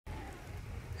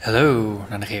Hello,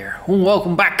 Narnach here.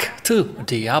 Welcome back to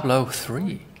Diablo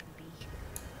 3.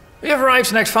 We have arrived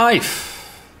in Act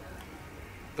 5.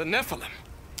 The Nephilim.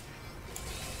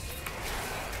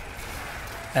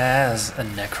 As a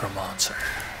necromancer.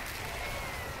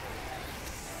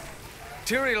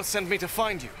 Tyrael sent me to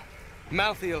find you.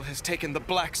 Malthael has taken the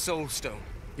Black Soul Stone.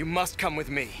 You must come with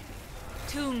me.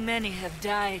 Too many have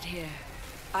died here.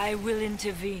 I will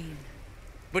intervene.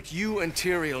 But you and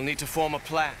Tyrael need to form a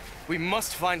plan. We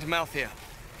must find Malthael.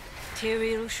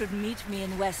 Tyrael should meet me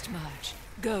in Westmarch.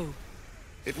 Go.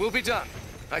 It will be done.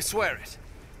 I swear it.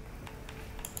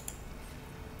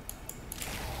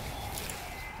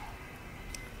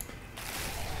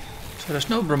 So there's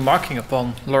no remarking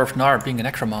upon Lord Nar being a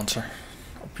necromancer.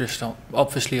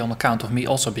 Obviously on account of me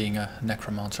also being a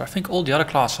necromancer. I think all the other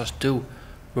classes do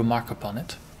remark upon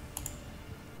it.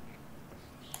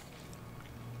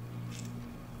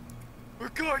 We're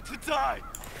going to die!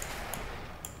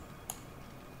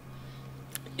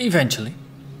 Eventually.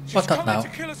 But not now. To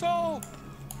kill us all!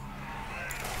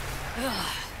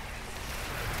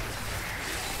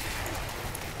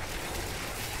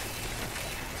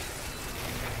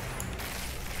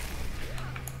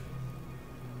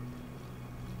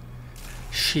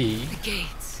 She... The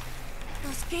gates.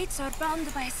 Those gates are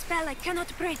bound by a spell I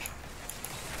cannot break.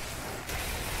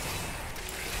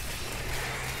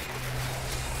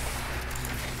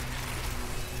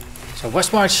 So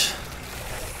Westmarch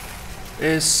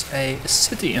is a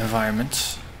city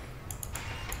environment.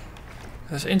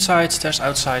 There's insides, there's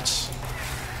outsides.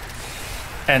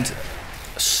 And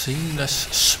seamless,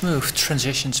 smooth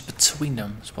transitions between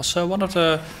them. It was one of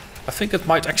the... I think it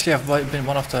might actually have been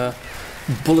one of the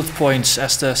bullet points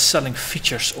as the selling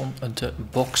features on the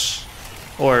box.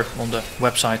 Or on the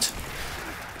website.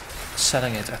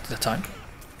 Selling it at the time.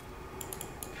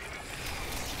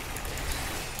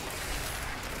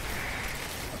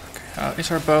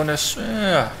 Is our bonus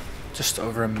just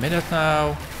over a minute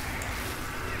now?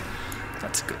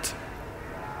 That's good.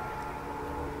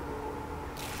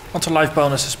 Once our life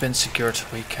bonus has been secured,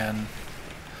 we can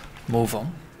move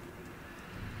on.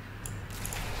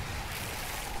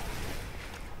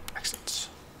 Excellent.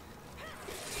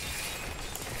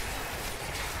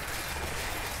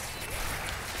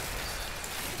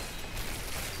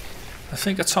 I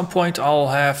think at some point I'll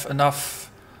have enough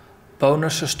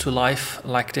bonuses to life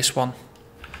like this one,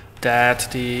 that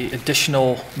the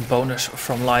additional bonus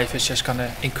from life is just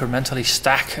gonna incrementally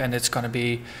stack, and it's gonna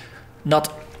be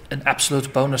not an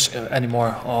absolute bonus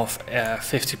anymore of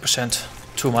 50%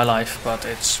 to my life, but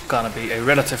it's gonna be a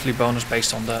relatively bonus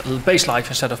based on the base life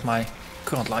instead of my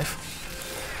current life.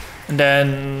 And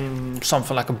then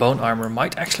something like a bone armor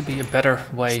might actually be a better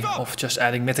way of just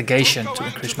adding mitigation to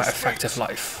increase my effective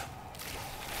life.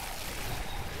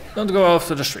 Don't go off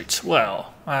to the streets.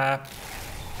 Well, gonna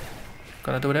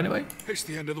do it anyway. It's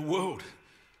the end of the world.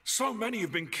 So many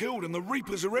have been killed and the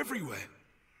Reapers are everywhere.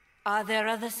 Are there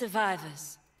other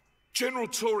survivors? General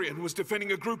Torian was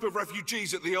defending a group of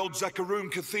refugees at the old Zakarum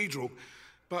Cathedral,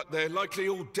 but they're likely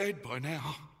all dead by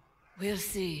now. We'll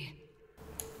see.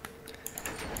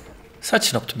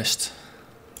 Such an optimist.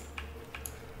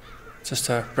 Just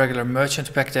a regular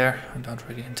merchant back there. I don't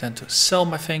really intend to sell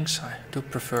my things. I do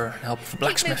prefer the help of a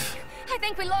blacksmith. I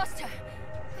think we lost her.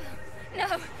 No,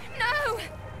 no!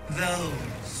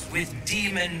 Those with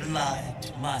demon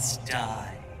blood must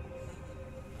die.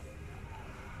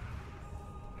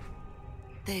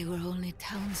 They were only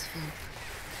townsfolk.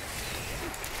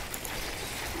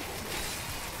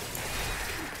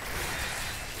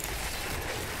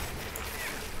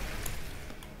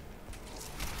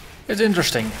 It's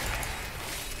interesting.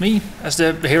 Me, as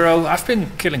the hero, I've been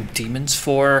killing demons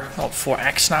for 4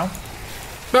 acts now.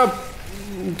 Well,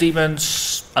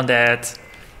 demons, undead,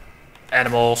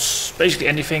 animals, basically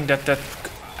anything that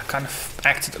kind of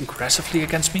acted aggressively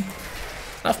against me.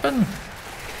 I've been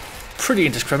pretty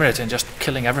indiscriminate in just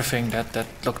killing everything that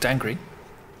looked angry.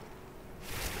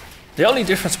 The only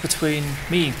difference between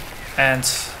me and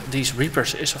these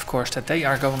Reapers is, of course, that they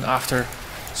are going after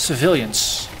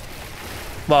civilians.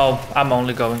 Well, I'm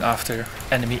only going after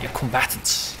enemy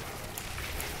combatants.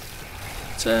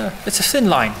 It's a thin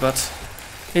line, but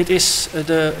it is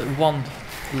the one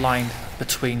line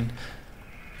between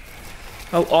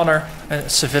honor and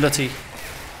civility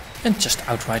and just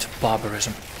outright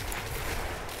barbarism.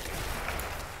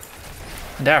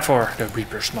 And therefore the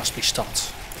Reapers must be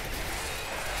stopped.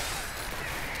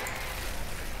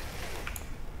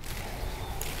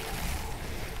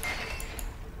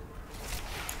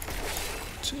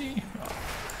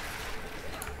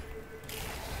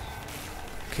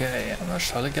 Okay, I'm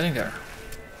slowly getting there.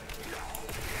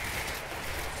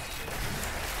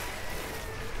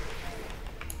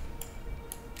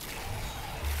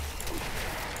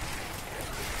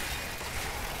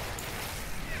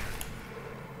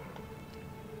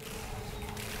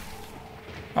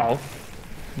 Oh.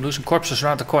 I'm losing corpses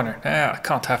around the corner. I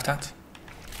can't have that.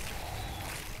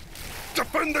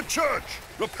 Defend the church!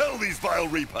 Repel these vile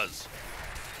reapers!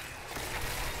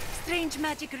 Strange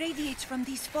magic radiates from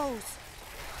these foes.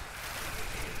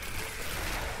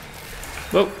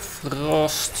 Whoa,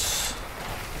 frost.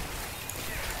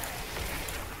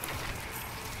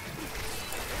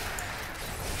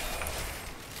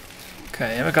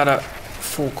 Okay, and we got a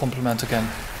full complement again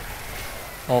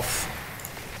of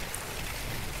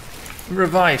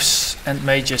revives and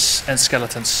mages and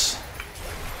skeletons.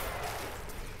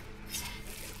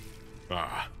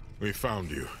 Ah, we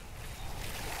found you.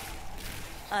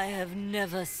 I have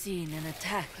never seen an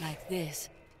attack like this.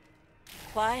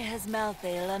 Why has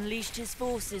Malthael unleashed his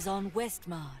forces on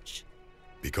Westmarch?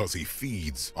 Because he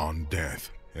feeds on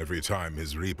death. Every time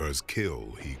his reapers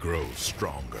kill, he grows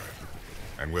stronger.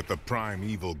 And with the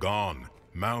primeval gone,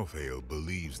 Malthael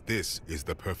believes this is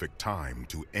the perfect time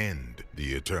to end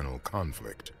the eternal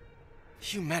conflict.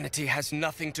 Humanity has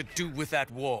nothing to do with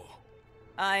that war.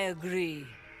 I agree.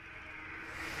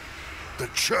 The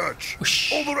church!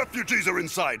 Whoosh. All the refugees are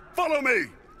inside! Follow me!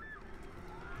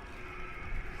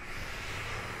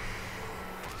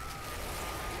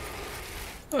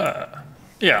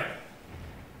 Yeah.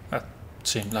 That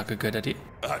seemed like a good idea.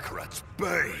 Akarat's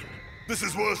bane! This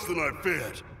is worse than I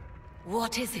feared!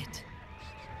 What is it?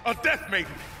 A death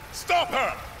maiden! Stop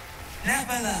her!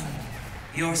 Nephilim,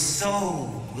 your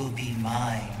soul will be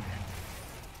mine.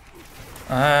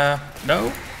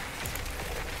 No.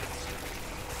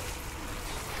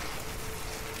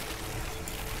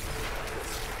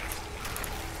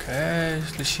 Okay,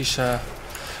 at least she's a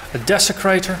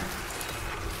desecrator.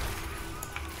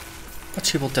 But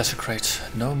she will desecrate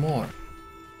no more.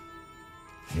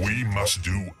 We must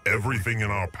do everything in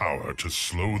our power to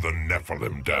slow the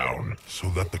Nephilim down, so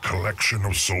that the collection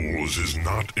of souls is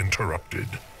not interrupted.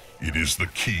 It is the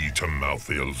key to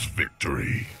Malthael's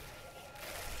victory.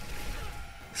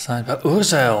 Signed by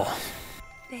Urzel.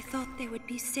 They thought they would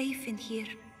be safe in here,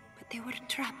 but they were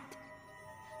trapped.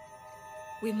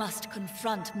 We must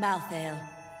confront Malthael.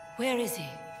 Where is he?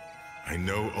 I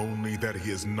know only that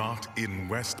he is not in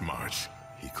Westmarch.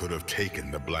 He could have taken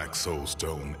the Black Soul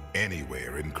Stone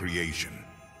anywhere in creation.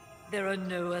 There are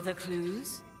no other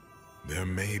clues? There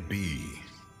may be.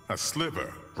 A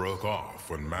sliver broke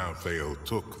off when Malthael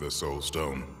took the Soul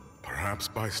Stone. Perhaps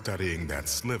by studying that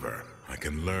sliver, I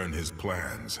can learn his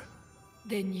plans.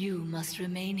 Then you must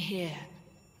remain here.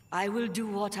 I will do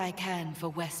what I can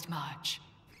for Westmarch.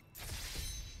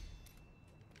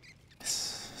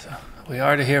 So, we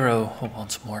are the hero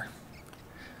once more.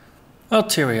 Well,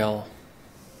 Tyrael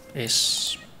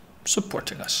is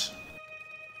supporting us.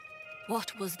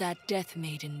 What was that Death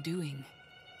Maiden doing?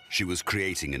 She was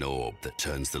creating an orb that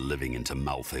turns the living into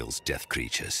Malthael's death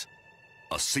creatures.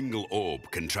 A single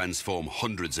orb can transform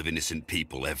hundreds of innocent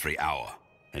people every hour,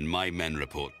 and my men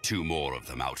report 2 more of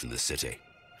them out in the city.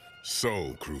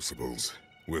 Soul Crucibles.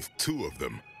 With 2 of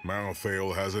them,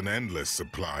 Malthael has an endless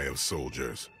supply of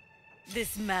soldiers.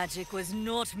 This magic was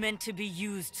not meant to be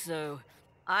used so.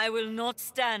 I will not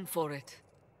stand for it.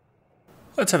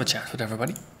 Let's have a chat with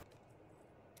everybody.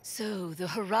 So, the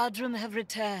Haradrim have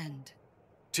returned.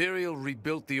 Tyrael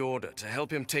rebuilt the Order to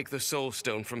help him take the Soul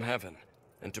Stone from heaven,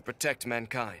 and to protect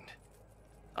mankind.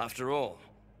 After all,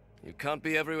 you can't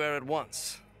be everywhere at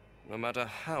once, no matter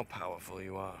how powerful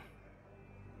you are.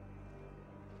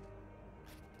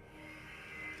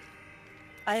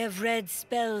 I have read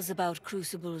spells about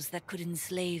crucibles that could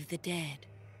enslave the dead.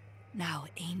 Now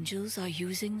angels are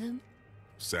using them?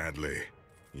 Sadly,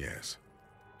 yes.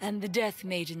 And the Death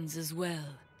Maidens as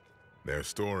well. Their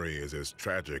story is as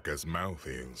tragic as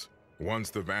Malthael's. Once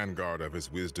the vanguard of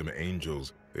his wisdom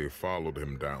angels, they followed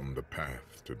him down the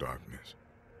path to darkness.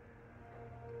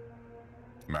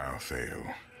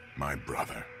 Malthael, my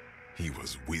brother, he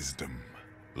was wisdom,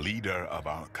 leader of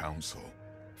our council,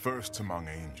 first among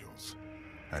angels.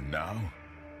 And now,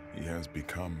 he has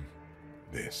become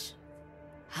this.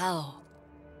 How?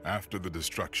 After the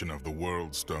destruction of the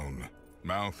World Stone,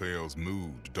 Malthael's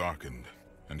mood darkened,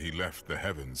 and he left the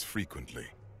heavens frequently.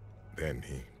 Then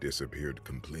he disappeared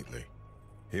completely.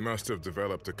 He must have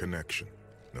developed a connection,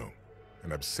 no,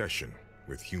 an obsession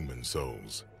with human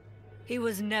souls. He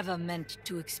was never meant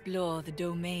to explore the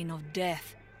domain of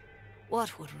death.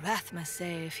 What would Rathma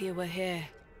say if he were here?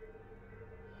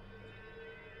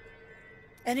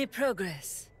 Any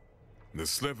progress? The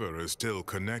sliver is still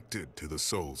connected to the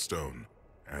Soul Stone.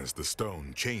 As the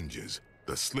stone changes,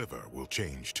 the sliver will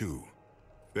change too.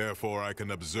 Therefore, I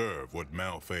can observe what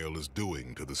Malthael is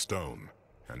doing to the stone,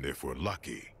 and if we're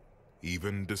lucky,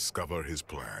 even discover his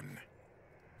plan.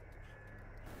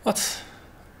 What?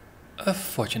 a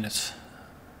fortunate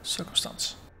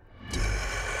circumstance.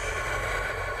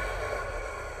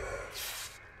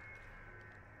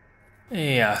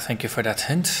 Yeah, thank you for that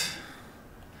hint.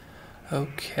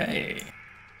 Okay.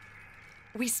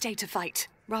 We stayed to fight,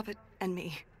 Robert and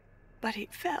me, but he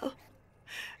fell.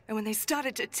 And when they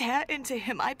started to tear into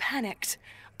him, I panicked.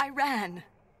 I ran.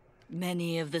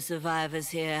 Many of the survivors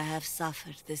here have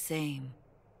suffered the same.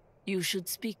 You should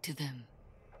speak to them.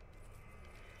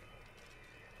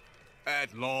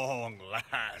 At long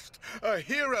last, a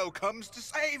hero comes to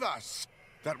save us.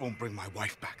 That won't bring my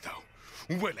wife back,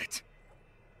 though, will it?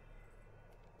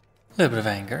 A little bit of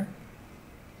anger.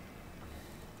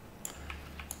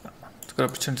 It's a good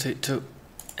opportunity to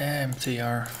empty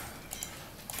our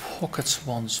pockets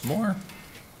once more.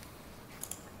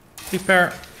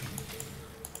 Prepare,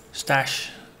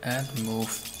 stash, and move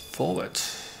forward.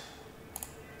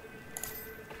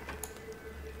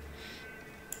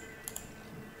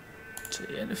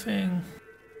 See anything?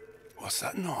 What's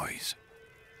that noise?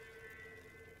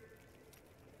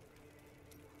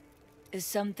 Is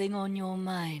something on your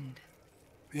mind?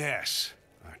 Yes,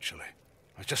 actually.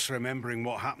 I was just remembering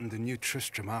what happened in New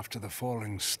Tristram after the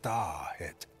falling star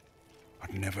hit.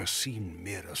 I'd never seen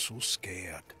Mira so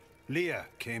scared. Leah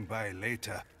came by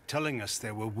later, telling us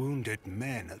there were wounded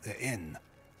men at the inn.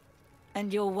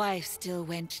 And your wife still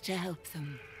went to help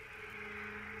them.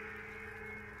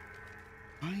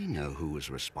 I know who was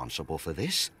responsible for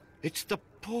this. It's the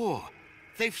poor.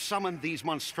 They've summoned these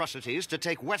monstrosities to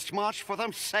take Westmarch for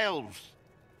themselves.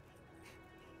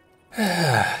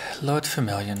 Lord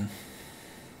Vermilion.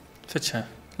 Fitcha.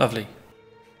 Lovely.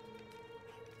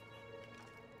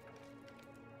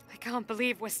 I can't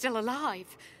believe we're still alive.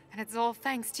 And it's all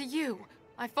thanks to you.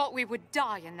 I thought we would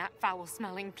die in that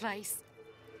foul-smelling place.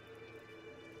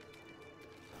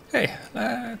 Okay,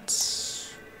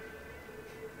 let's...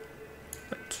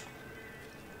 Wait.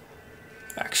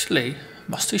 Actually,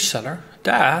 Musty Cellar,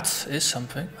 that is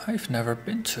something I've never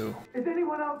been to. Is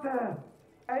anyone out there?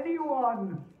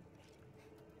 Anyone?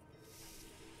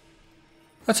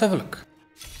 Let's have a look.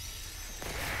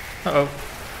 Uh-oh.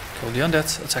 Kill the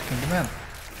undead attacking the man.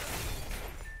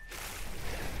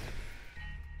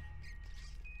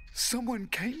 Someone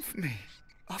came for me.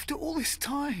 After all this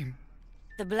time.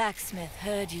 The blacksmith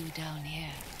heard you down here.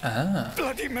 Ah.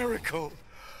 Bloody miracle!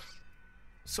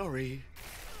 Sorry.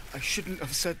 I shouldn't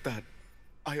have said that.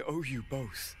 I owe you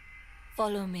both.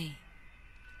 Follow me.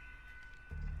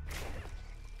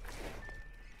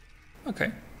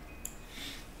 Okay.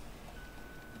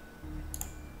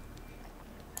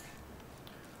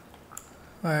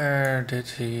 Where did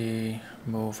he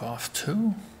move off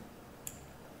to?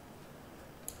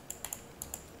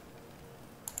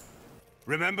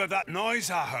 Remember that noise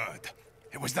I heard?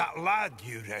 It was that lad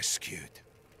you rescued.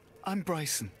 I'm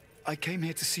Bryson. I came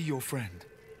here to see your friend.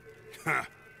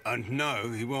 And now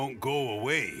he won't go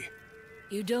away.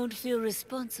 You don't feel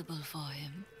responsible for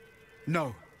him?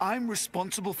 No, I'm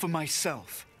responsible for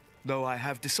myself. Though I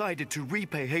have decided to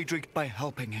repay Hadric by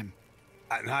helping him.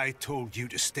 And I told you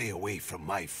to stay away from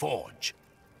my forge.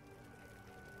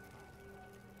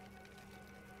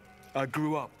 I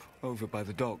grew up over by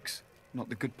the docks. Not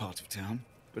the good part of town,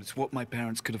 but it's what my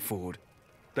parents could afford.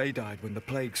 They died when the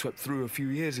plague swept through a few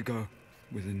years ago,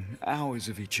 within hours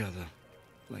of each other.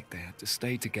 Like they had to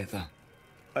stay together.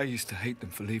 I used to hate them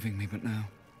for leaving me, but now,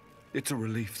 it's a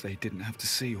relief they didn't have to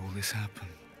see all this happen.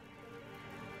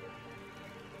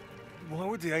 Why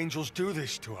would the angels do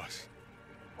this to us?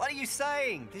 What are you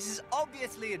saying? This is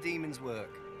obviously a demon's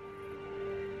work.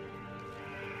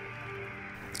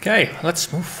 Okay,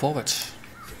 let's move forward.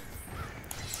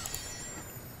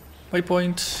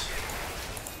 Waypoint.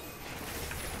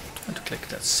 And to click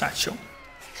that satchel.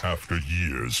 After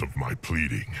years of my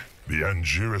pleading, the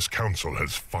Angiris Council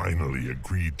has finally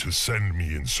agreed to send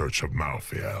me in search of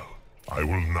Malthael. I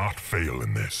will not fail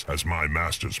in this, as my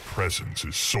master's presence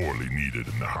is sorely needed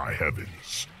in the high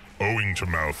heavens. Owing to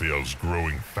Malthael's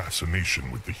growing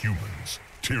fascination with the humans,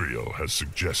 Tyrael has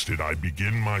suggested I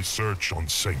begin my search on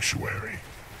Sanctuary.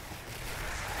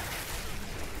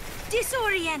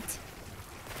 Disorient!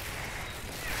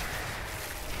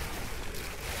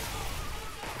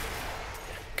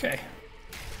 Okay.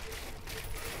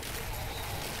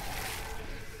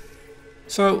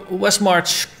 So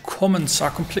Westmarch commons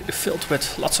are completely filled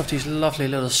with lots of these lovely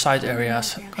little side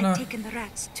areas. I'm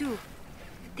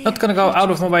not gonna go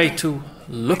out of my way to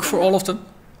look for all of them,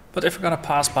 but if we're gonna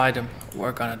pass by them,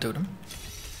 we're gonna do them.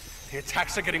 The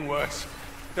attacks are getting worse.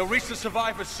 They'll reach the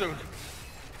survivors soon.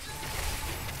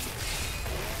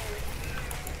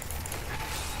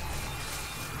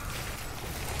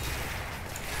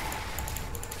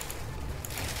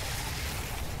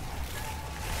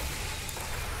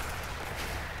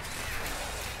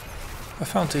 I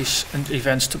found these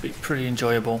events to be pretty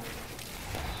enjoyable.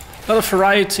 A lot of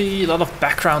variety, a lot of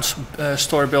background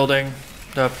story building.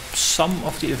 Some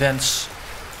of the events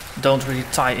don't really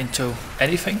tie into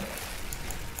anything.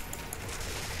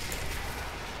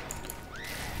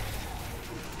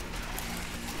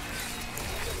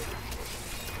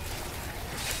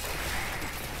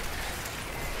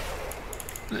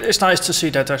 It's nice to see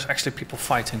that there's actually people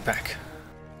fighting back.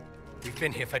 We've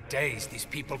been here for days. These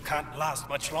people can't last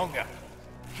much longer.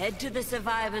 Head to the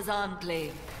Survivors'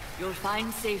 Enclave. You'll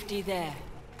find safety there.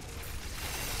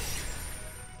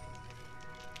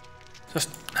 Just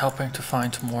helping to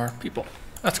find more people.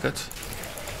 That's good.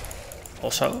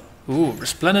 Also, ooh,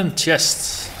 resplendent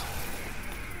chests.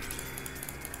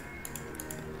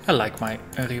 I like my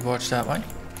rewards that way.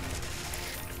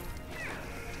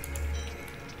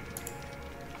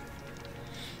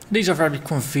 These are very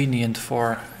convenient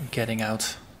for getting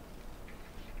out.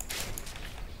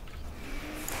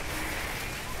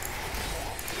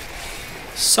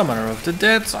 Summoner of the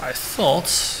Dead, I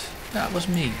thought that was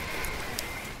me.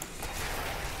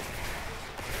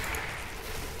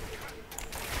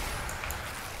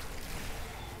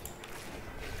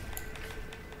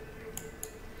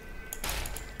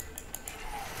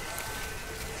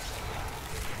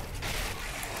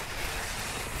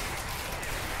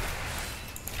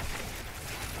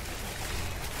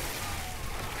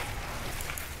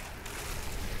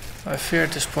 I fear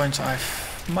at this point I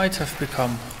might have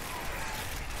become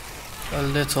a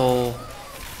little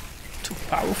too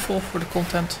powerful for the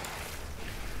content.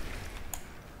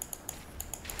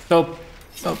 So,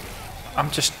 I'm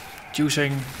just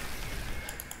using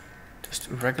just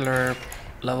regular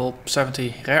level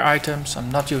 70 rare items. I'm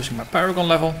not using my Paragon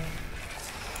level.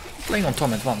 I'm playing on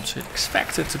Torment 1, so you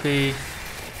expect it to be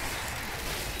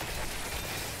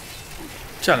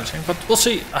challenging, but we'll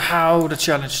see how the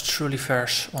challenge truly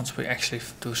fares once we actually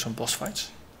do some boss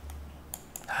fights.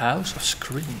 House of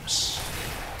Screams.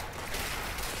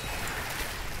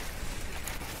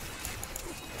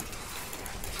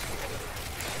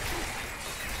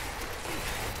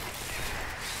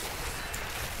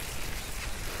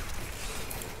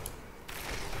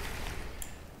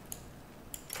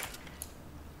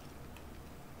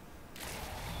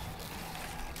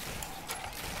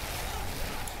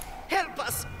 Help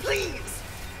us, please!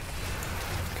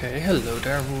 Okay, hello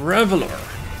there, Reveler.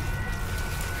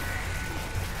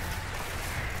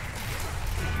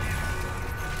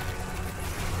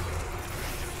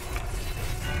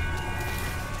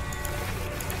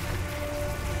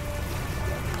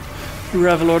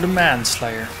 Reveler the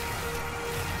Manslayer.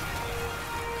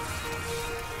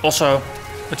 Also,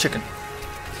 a chicken.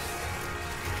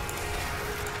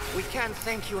 We can't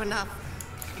thank you enough.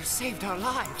 You saved our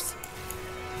lives.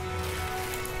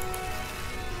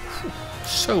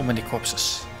 So many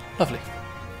corpses. Lovely.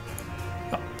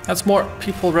 Well, that's more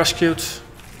people rescued.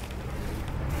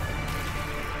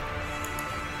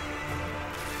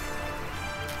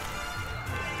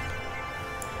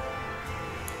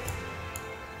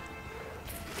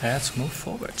 Let's move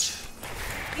forward.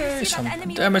 Okay, some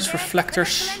damage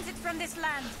reflectors.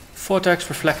 Vortex,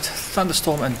 Reflect,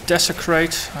 Thunderstorm and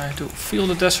Desecrate. I do feel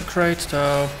the Desecrate,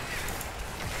 though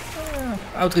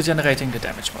out-regenerating the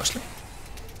damage mostly.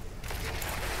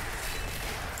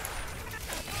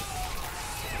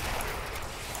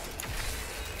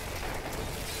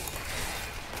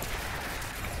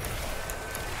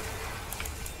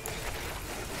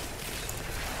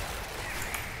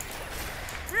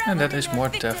 And that is more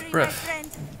Death Breath.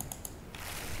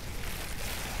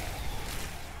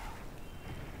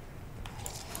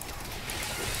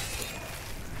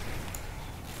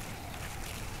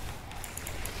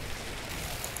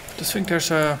 I think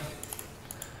there's a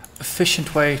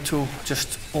efficient way to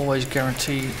just always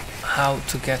guarantee how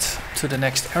to get to the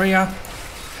next area.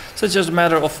 So it's just a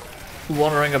matter of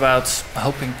wandering about,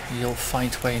 hoping you'll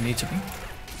find where you need to be.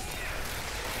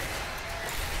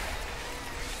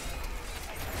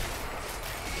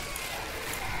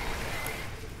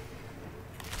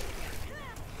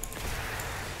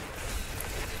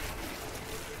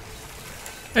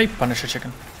 A Punisher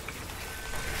chicken.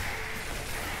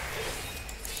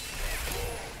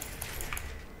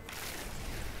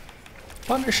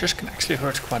 Punishers can actually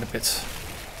hurt quite a bit.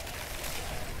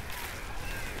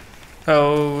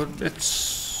 So it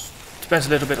depends a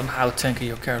little bit on how tanky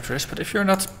your character is, but if you're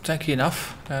not tanky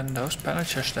enough, then those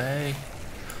Punishers, they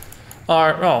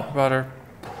are, well, rather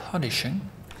punishing.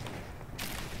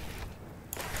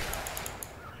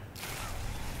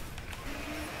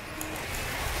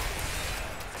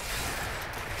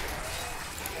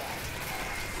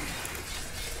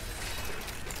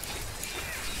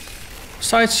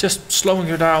 Besides just slowing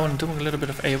you down and doing a little bit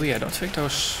of AoE, I don't think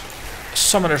those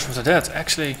summoners of the dead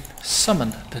actually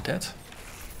summon the dead.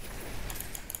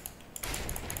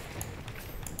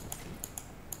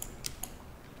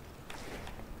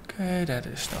 Okay, that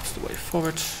is not the way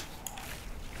forward.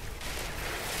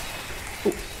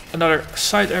 Oh, another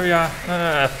side area.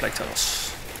 Plague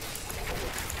tunnels.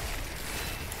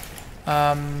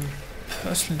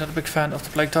 Personally not a big fan of the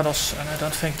plague tunnels, and I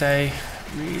don't think they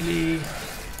really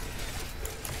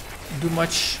do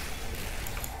much.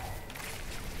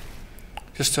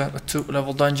 Just a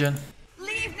 2-level dungeon.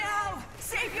 Leave now!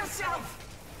 Save yourself!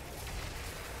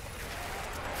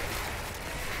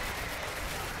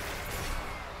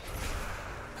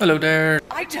 Hello there.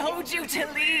 I told you to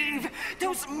leave!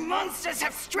 Those monsters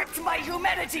have stripped my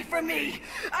humanity from me!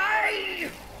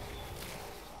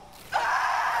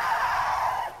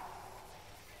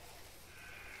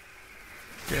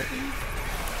 Yeah.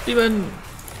 Even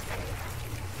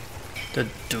the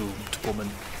doomed woman.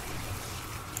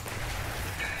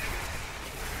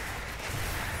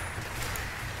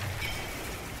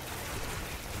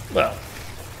 Well,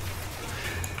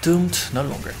 doomed no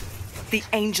longer. The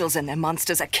angels and their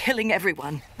monsters are killing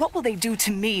everyone. What will they do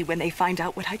to me when they find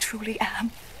out what I truly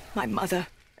am? My mother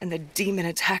and the demon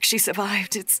attack she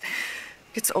survived.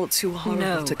 It's all too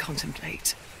horrible to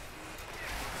contemplate.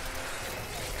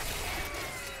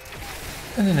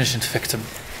 An innocent victim.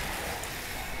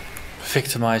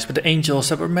 Victimized by the angels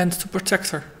that were meant to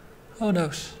protect her. Who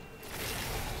knows?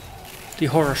 The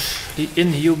horrors, the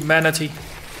inhumanity,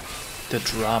 the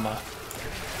drama.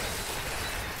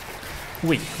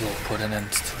 We will put an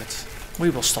end to it. We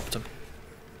will stop them.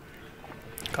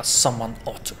 Because someone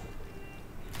ought to.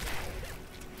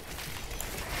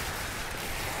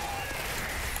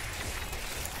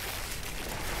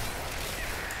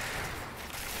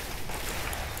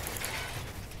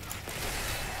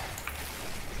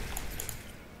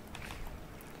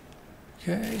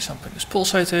 Okay, something is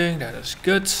pulsating, that is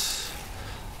good.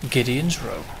 Gideon's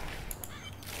Row.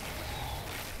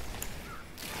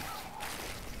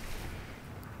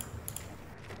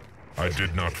 I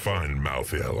did not find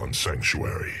Malthael on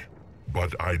Sanctuary,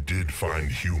 but I did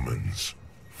find humans.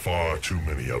 Far too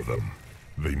many of them.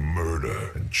 They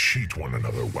murder and cheat one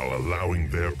another while allowing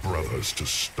their brothers to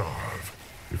starve.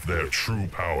 If their true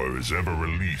power is ever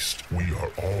released, we are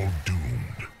all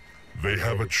doomed. They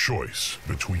have a choice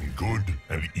between good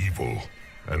and evil,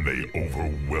 and they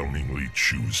overwhelmingly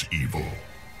choose evil.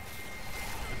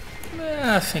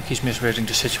 I think he's misreading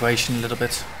the situation a little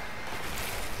bit.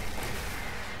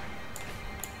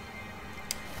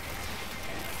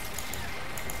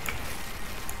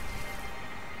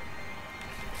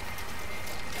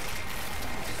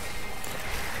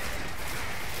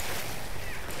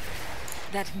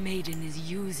 That maiden is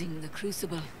using the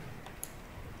crucible.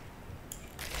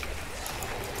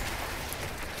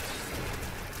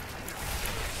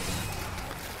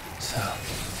 So,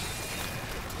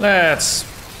 let's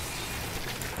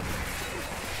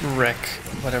wreck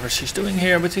whatever she's doing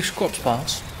here with these corpse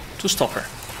piles to stop her.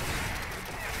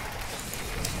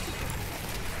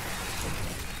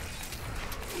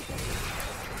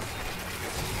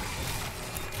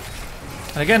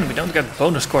 And again, we don't get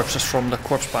bonus corpses from the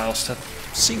corpse piles. That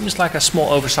seems like a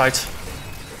small oversight.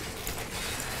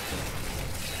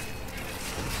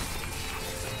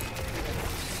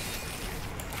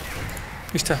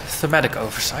 At least a thematic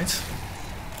oversight.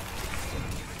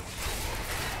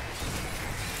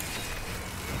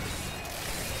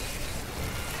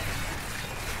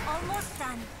 Almost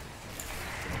done.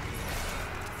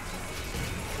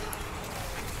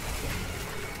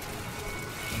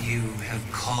 You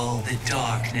have called the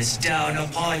darkness down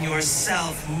upon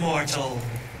yourself, mortal.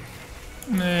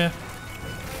 Nah.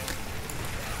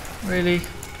 Really?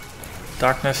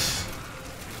 Darkness?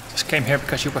 Just came here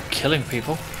because you were killing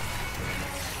people.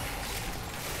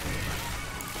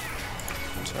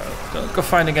 So, don't go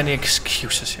finding any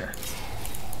excuses here.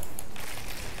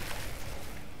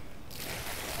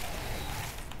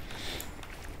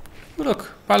 Oh,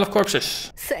 look, pile of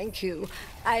corpses. Thank you.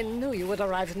 I knew you would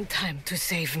arrive in time to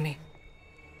save me.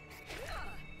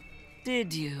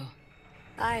 Did you?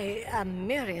 I am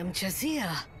Miriam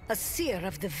Jazia, a seer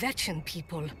of the Vetchin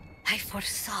people. I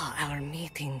foresaw our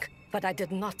meeting, but I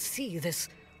did not see this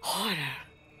horror.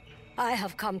 I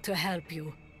have come to help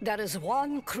you. There is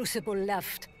one crucible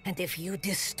left, and if you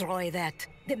destroy that,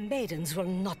 the maidens will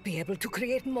not be able to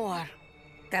create more.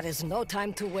 There is no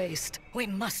time to waste. We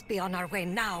must be on our way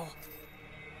now.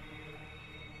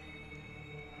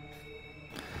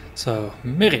 So,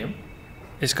 Miriam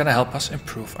is gonna help us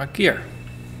improve our gear.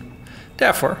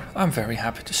 Therefore, I'm very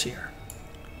happy to see her.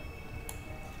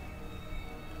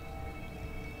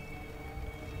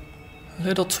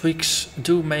 little tweaks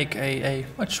do make a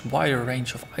much wider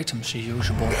range of items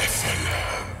usable.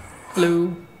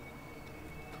 Hello.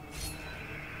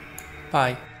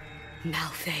 Bye.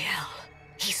 Malthael,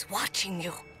 he's watching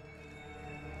you.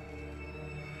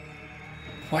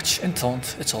 Watch and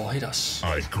taunt, it's all he does.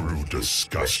 I grew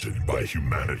disgusted by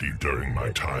humanity during my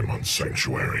time on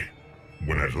Sanctuary.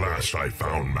 When at last I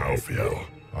found Malthael,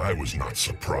 I was not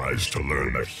surprised to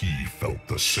learn that he felt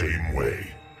the same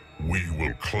way. We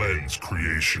will cleanse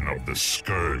creation of the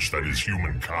scourge that is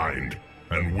humankind,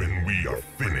 and when we are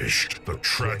finished, the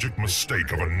tragic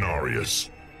mistake of Anarius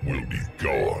will be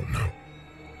gone.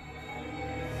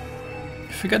 You're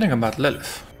forgetting about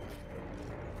Lilith.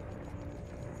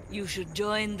 You should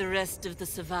join the rest of the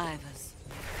survivors.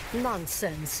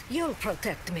 Nonsense. You'll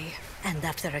protect me. And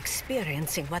after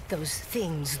experiencing what those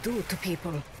things do to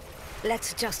people,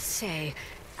 let's just say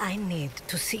I need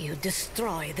to see you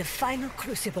destroy the final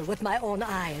crucible with my own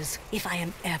eyes if I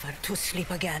am ever to sleep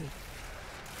again.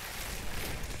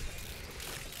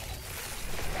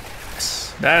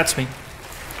 Yes, that's me.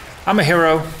 I'm a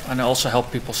hero and I also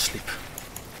help people sleep.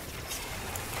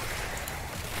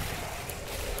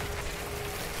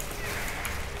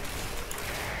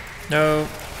 No.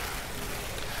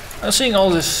 Seeing all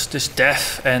this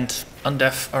death and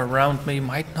undeath around me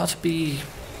might not be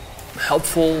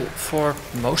helpful for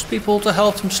most people to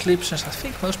help them sleep, since I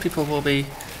think most people will be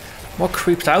more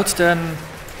creeped out than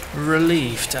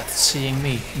relieved at seeing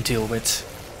me deal with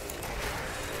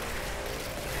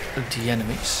the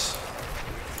enemies.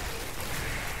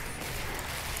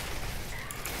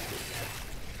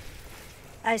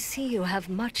 I see you have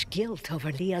much guilt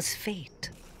over Leah's fate.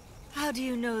 How do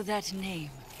you know that name?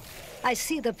 I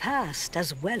see the past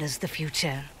as well as the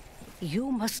future.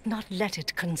 You must not let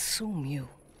it consume you.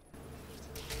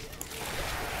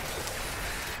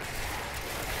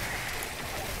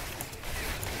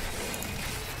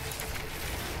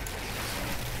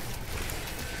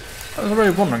 I was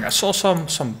already wondering, I saw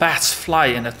some bats fly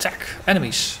and attack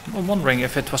enemies. I'm wondering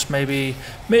if it was maybe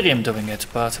Miriam doing it,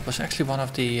 but it was actually one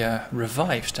of the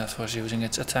revives that was using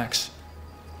its attacks.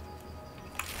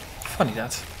 Funny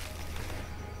that.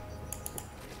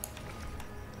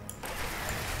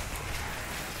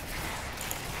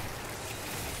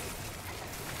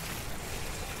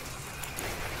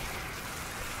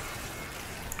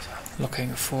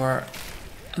 Looking for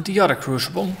the other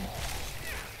crucible.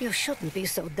 You shouldn't be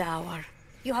so dour.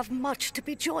 You have much to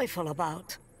be joyful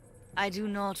about. I do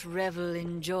not revel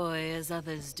in joy as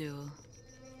others do.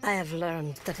 I have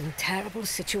learned that in terrible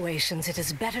situations it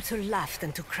is better to laugh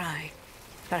than to cry.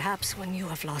 Perhaps when you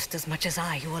have lost as much as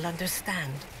I, you will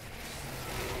understand.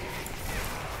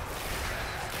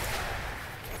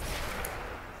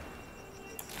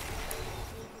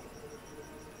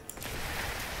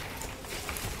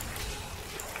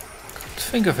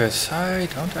 Think of it, I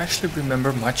don't actually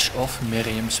remember much of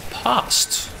Miriam's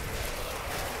past.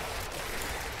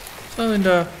 So in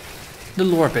the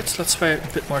lore bits, let's pay a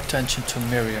bit more attention to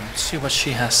Miriam, see what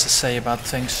she has to say about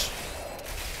things.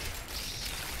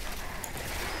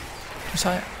 Because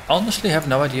I honestly have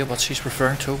no idea what she's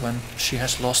referring to when she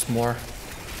has lost more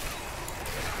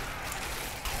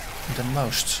than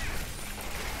most.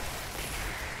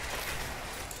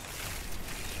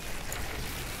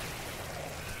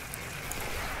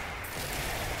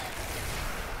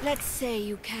 Let's say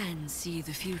you can see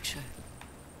the future.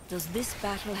 Does this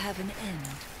battle have an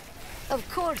end? Of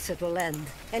course it will end,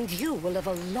 and you will live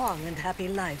a long and happy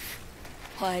life.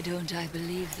 Why don't I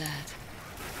believe that?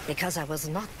 Because I was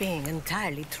not being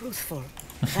entirely truthful.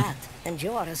 That, and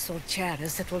you are as so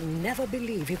cherish that will never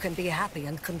believe you can be happy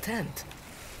and content.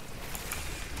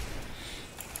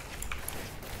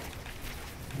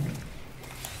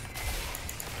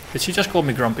 Did she just call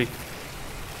me grumpy?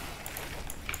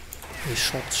 A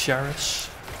salt cherish.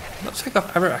 I don't think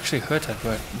I've ever actually heard that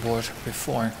word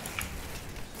before.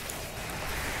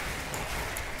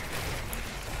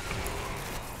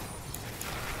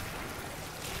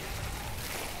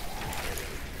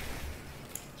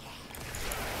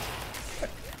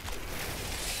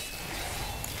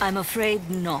 I'm afraid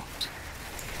not.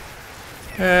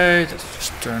 Hey, let's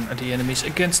just turn the enemies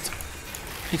against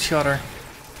each other.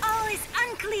 All is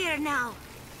unclear now.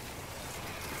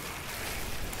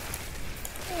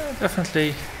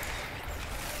 Definitely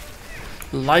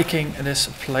liking this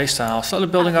playstyle. Slowly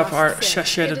building up our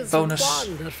satiated bonus. It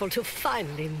is wonderful to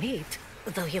finally meet,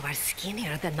 though you are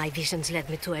skinnier than my visions led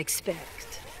me to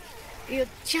expect. You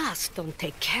just don't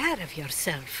take care of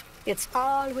yourself. It's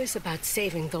always about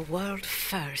saving the world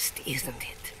first, isn't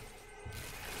it?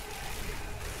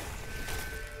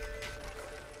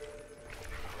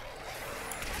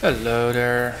 Hello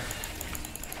there.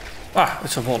 Ah,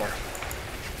 it's a waller.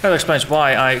 That explains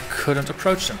why I couldn't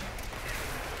approach them.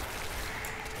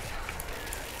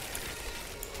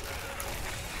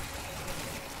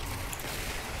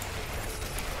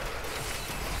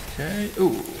 Okay,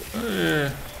 ooh.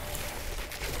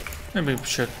 Maybe we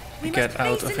should get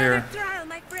out of here.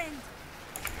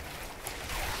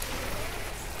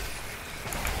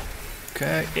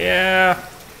 Okay, yeah.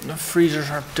 The freezers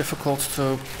are difficult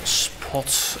to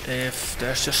spot if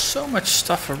there's just so much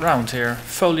stuff around here.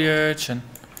 Foliage and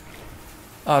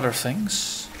other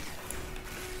things.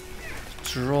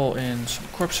 Let's roll in some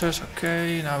corpses.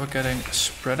 Okay, now we're getting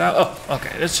spread out. Oh,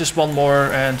 okay, that's just one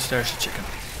more and there's a chicken.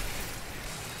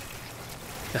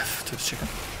 F to the chicken.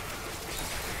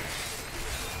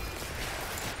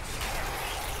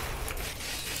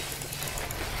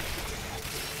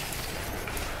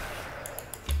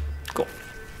 Cool.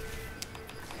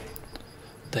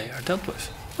 They are dealt with.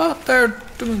 Oh, they're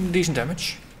doing decent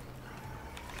damage.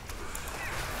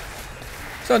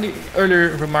 So the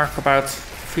earlier remark about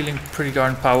feeling pretty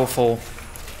darn powerful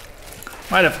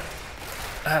might have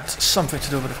had something to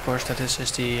do with, of course, that this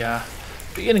is the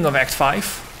beginning of Act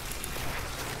 5.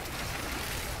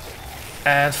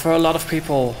 And for a lot of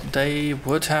people, they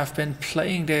would have been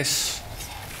playing this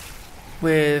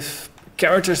with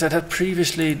characters that had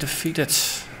previously defeated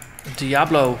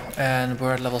Diablo and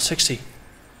were at level 60.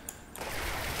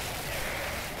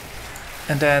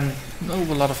 And then a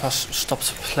lot of us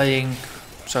stopped playing.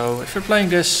 So if you're playing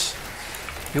this,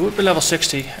 you would be level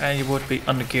 60 and you would be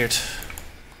undergeared.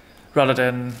 Rather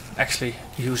than actually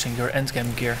using your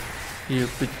endgame gear, you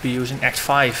would be using Act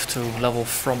 5 to level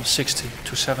from 60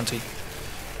 to 70.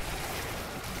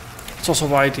 It's also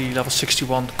why the level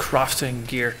 61 crafting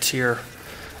gear tier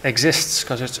exists,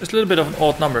 because it's a little bit of an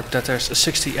odd number that there's a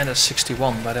 60 and a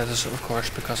 61, but that is of course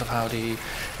because of how the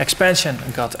expansion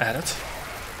got added.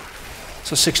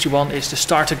 So 61 is the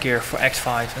starter gear for Act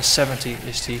 5 and 70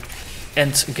 is the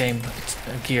end game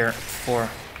gear for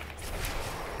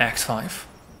Act 5.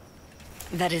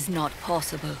 That is not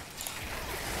possible.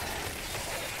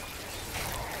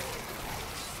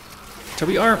 So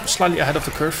we are slightly ahead of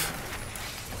the curve.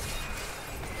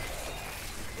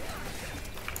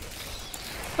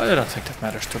 But I don't think that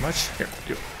matters too much. Here,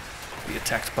 you'll be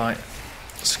attacked by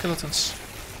skeletons.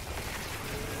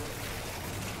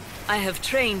 I have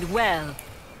trained well.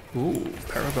 Ooh,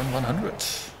 Paragon 100.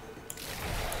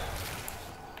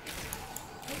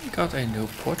 We got a new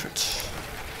portrait.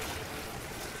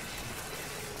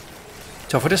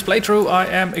 So for this playthrough I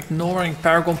am ignoring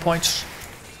Paragon points.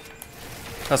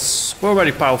 We're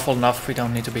already powerful enough, we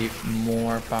don't need to be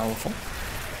more powerful.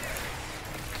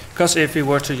 Because if we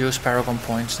were to use Paragon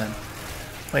points, then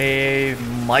we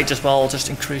might as well just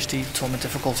increase the Torment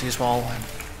difficulty as well.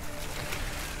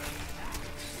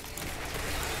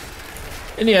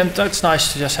 In the end, it's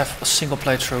nice to just have a single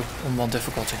playthrough on one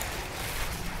difficulty.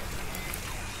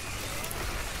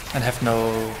 And have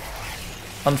no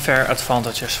unfair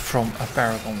advantages from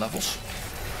Paragon levels.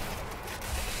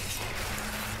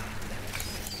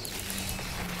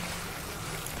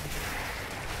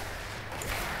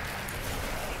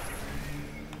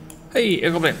 Hey,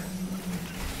 a goblin.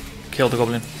 Kill the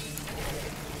goblin.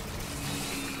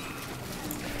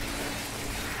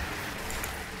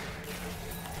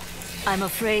 I'm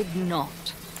afraid not.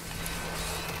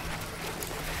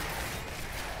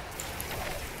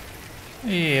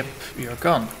 Yep, you're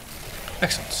gone.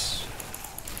 Excellent.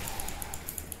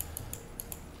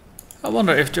 I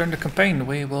wonder if during the campaign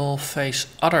we will face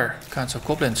other kinds of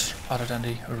goblins other than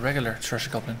the regular treasure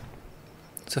goblin.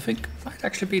 So I think it might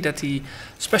actually be that the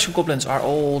special goblins are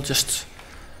all just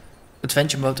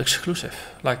adventure mode exclusive,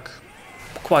 like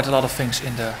quite a lot of things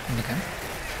in the game.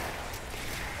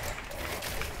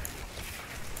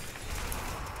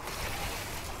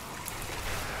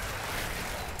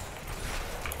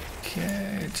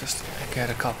 Okay, just get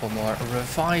a couple more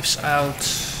revives out.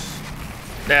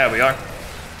 There we are.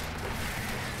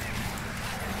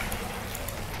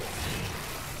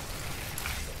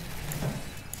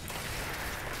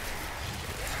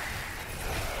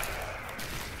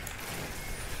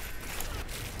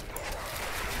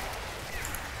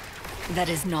 That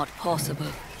is not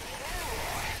possible.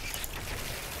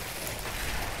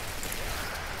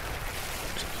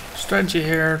 Strategy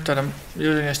here that I'm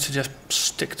using is to just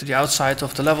stick to the outside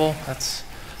of the level. That's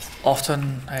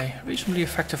often a reasonably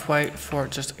effective way for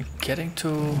just getting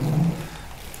to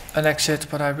an exit,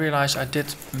 but I realize I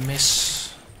did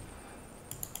miss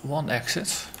one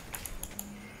exit.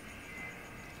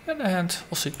 And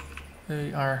we'll see.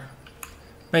 We are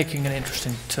making an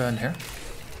interesting turn here.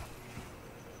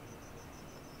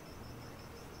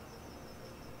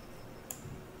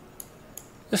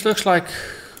 This looks like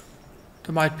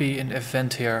there might be an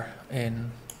event here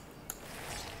in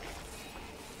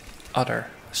other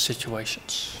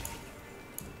situations.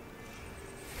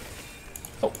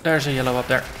 Oh, there's a yellow up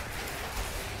there.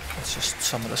 Let's just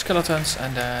summon the skeletons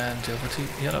and then deal with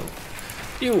the yellow.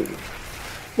 Ew!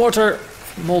 Mortar,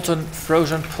 molten,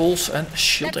 frozen, pulse, and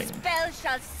shielding. That spell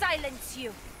shall silence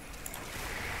you.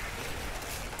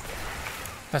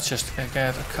 Let's just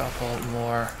get a couple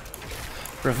more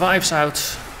revives out,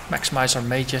 maximize our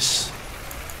mages,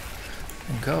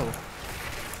 and go.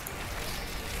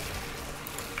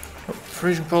 Oh,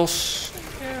 freezing pulse.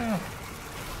 Yeah.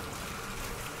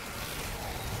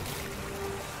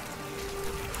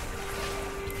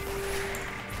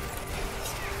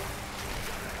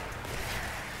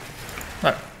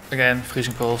 No, again,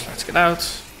 freezing pulse. Let's get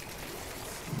out.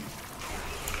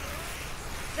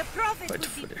 Wait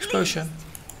for the explosion.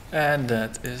 And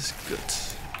that is good.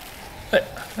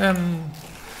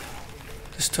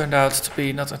 This turned out to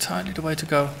be not entirely the way to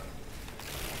go.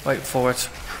 Way forward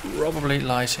probably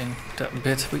lies in that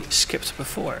bit we skipped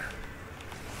before.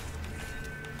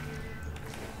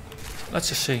 So let's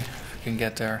just see if we can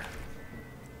get there.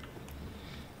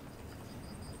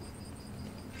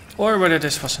 Or whether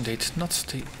this was indeed not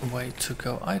the way to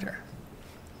go either.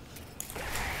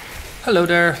 Hello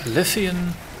there,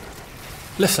 Lithian.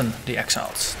 Listen, the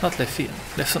exiles, not Lithian.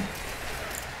 Listen.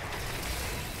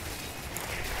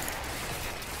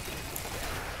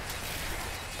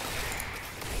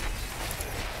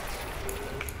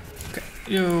 Okay,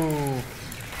 you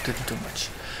didn't do much.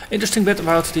 Interesting bit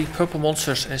about the purple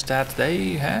monsters is that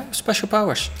they have special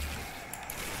powers.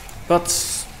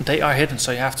 But they are hidden,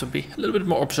 so you have to be a little bit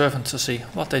more observant to see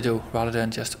what they do, rather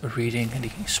than just reading the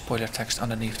spoiler text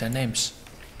underneath their names.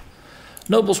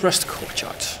 Noble's Rest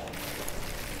Courtyard.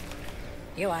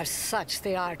 You are such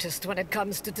the artist when it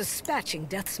comes to dispatching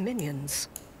Death's minions.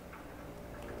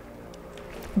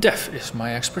 Death is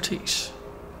my expertise.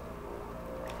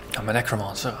 I'm a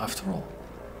necromancer, after all.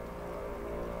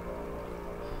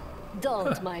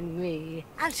 Don't mind me.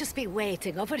 I'll just be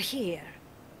waiting over here.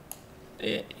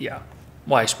 Yeah,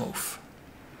 wise move.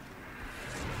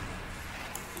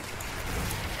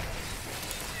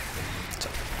 So,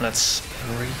 let's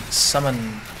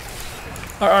re-summon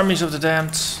our armies of the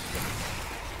damned.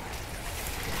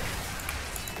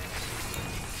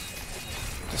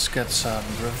 Let's get some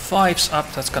revives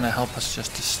up. That's gonna help us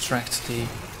just distract the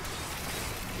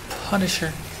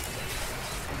Punisher.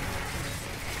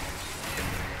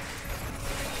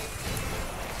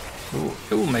 Ooh,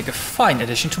 it will make a fine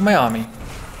addition to my army.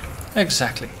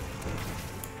 Exactly.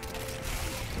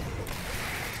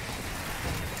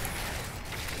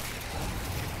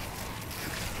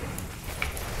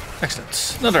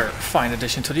 Excellent. Another fine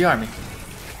addition to the army.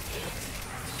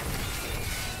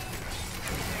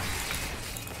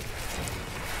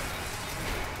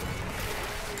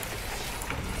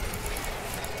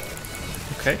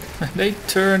 Okay, they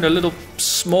turned a little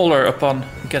smaller upon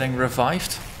getting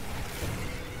revived.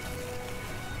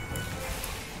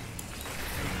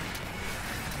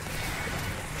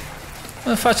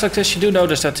 In fights like this, you do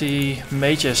notice that the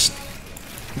mages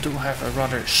do have a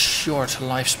rather short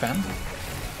lifespan.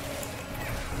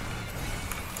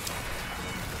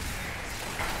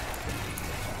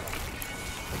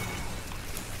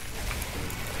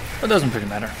 It doesn't really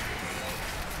matter.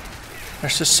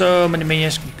 There's just so many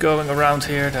minions going around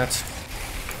here that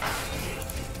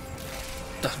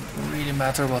doesn't really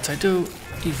matter what I do.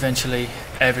 Eventually,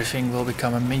 everything will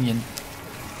become a minion.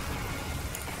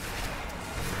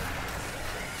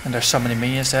 And there's so many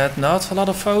minions that not a lot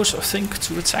of foes think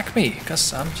to attack me,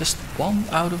 because I'm just one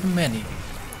out of many.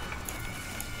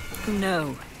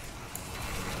 No.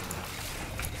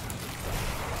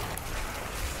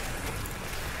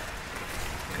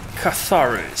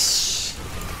 Catharis.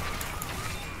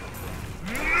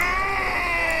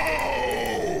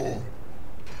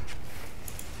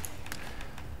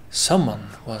 Someone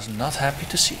was not happy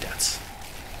to see that.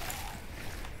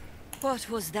 What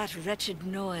was that wretched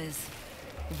noise?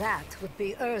 That would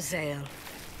be Urzael.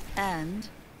 And?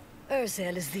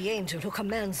 Urzael is the angel who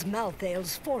commands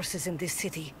Malthael's forces in this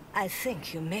city. I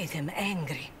think you made him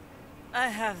angry. I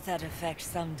have that effect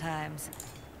sometimes.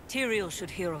 Tyrael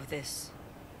should hear of this.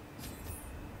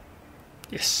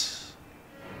 Yes.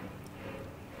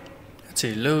 Let's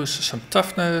see, lose some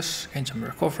toughness, gain some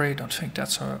recovery. Don't think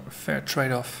that's a fair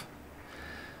trade-off.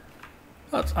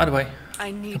 But either way,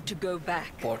 I need to go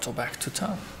back. Portal back to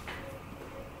town.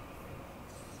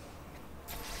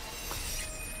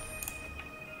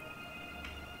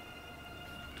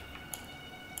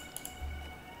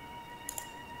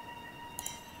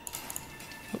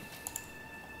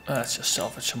 Let's just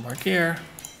salvage some more gear.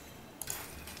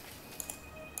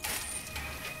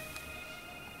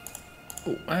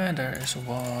 Oh, and there is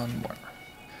one more.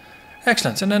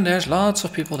 Excellent, and then there's lots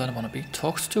of people that want to be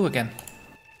talked to again.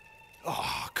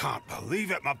 Oh, I can't believe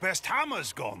it. My best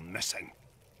hammer's gone missing.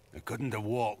 It couldn't have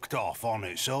walked off on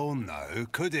its own now,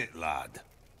 could it, lad?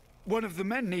 One of the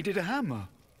men needed a hammer.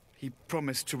 He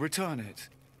promised to return it.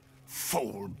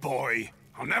 Fool boy.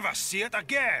 I'll never see it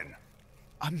again.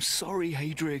 I'm sorry,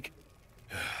 Hadrig.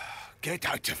 Get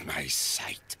out of my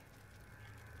sight.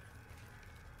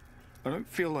 I don't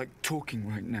feel like talking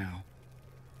right now.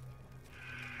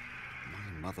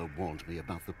 My mother warned me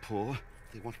about the poor.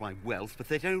 They want my wealth, but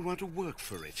they don't want to work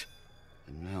for it.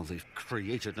 And now they've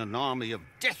created an army of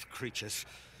death creatures.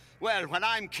 Well, when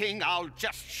I'm king, I'll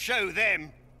just show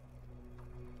them.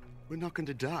 We're not going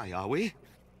to die, are we?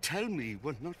 Tell me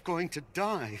we're not going to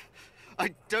die.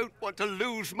 I don't want to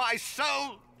lose my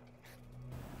soul.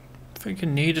 I think you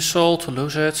need a soul to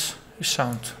lose it. You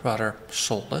sound rather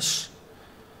soulless.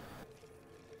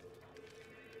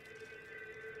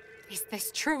 Is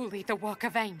this truly the work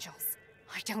of angels?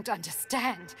 I don't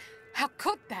understand. How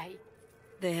could they?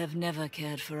 They have never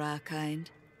cared for our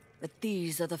kind, but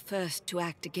these are the first to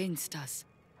act against us.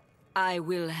 I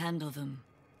will handle them.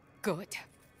 Good.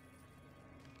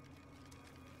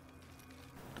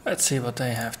 Let's see what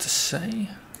they have to say.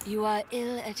 You are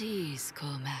ill at ease,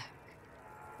 Cormac.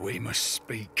 We must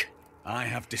speak. I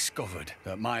have discovered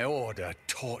that my order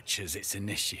tortures its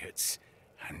initiates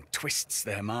and twists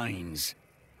their minds.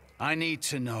 I need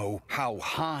to know how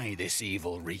high this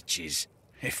evil reaches.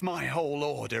 If my whole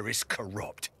order is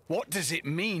corrupt, what does it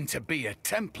mean to be a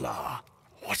Templar?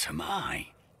 What am I?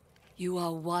 You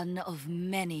are one of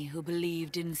many who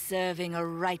believed in serving a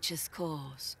righteous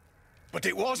cause. But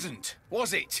it wasn't,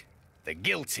 was it? The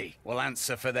guilty will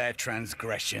answer for their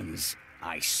transgressions.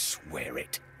 I swear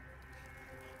it.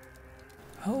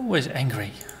 Always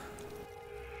angry.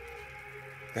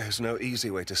 There's no easy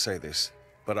way to say this,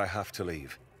 but I have to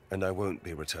leave, and I won't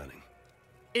be returning.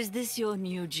 Is this your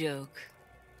new joke?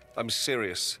 I'm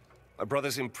serious. My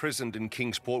brother's imprisoned in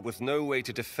Kingsport with no way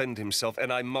to defend himself,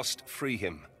 and I must free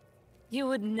him. You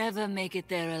would never make it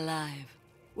there alive.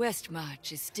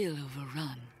 Westmarch is still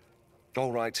overrun.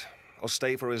 All right, I'll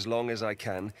stay for as long as I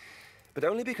can, but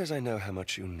only because I know how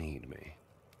much you need me.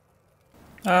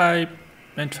 I,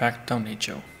 in fact, don't need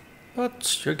you.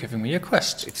 But you're giving me a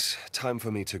quest. It's time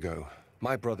for me to go.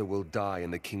 My brother will die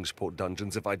in the Kingsport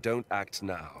dungeons if I don't act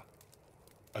now.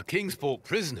 A Kingsport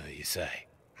prisoner, you say?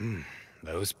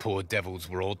 Those poor devils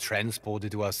were all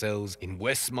transported to our cells in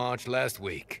Westmarch last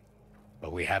week.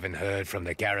 But we haven't heard from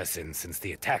the garrison since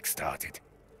the attack started.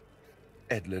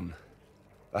 Edlin,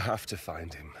 I have to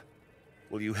find him.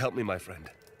 Will you help me, my friend?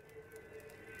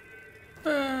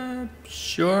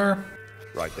 Sure.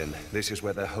 Right then, this is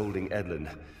where they're holding Edlin.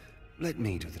 Let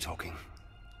me do the talking.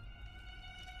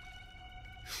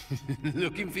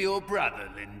 Looking for your brother,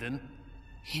 Lyndon?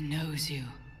 He knows you.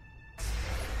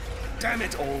 Damn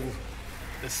it all!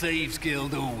 The Thieves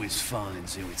Guild always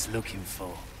finds who it's looking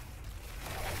for.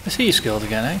 The Thieves Guild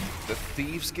again, eh? The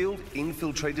Thieves Guild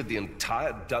infiltrated the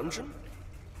entire dungeon?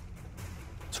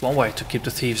 It's one way to keep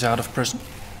the thieves out of prison.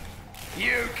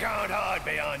 You can't hide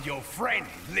behind your friend,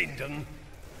 Lyndon.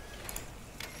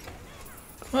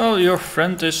 Well, your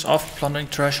friend is off plundering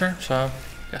treasure, so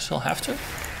guess he'll have to.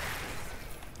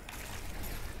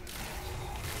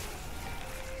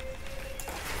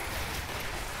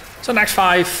 So next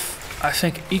 5, I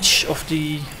think each of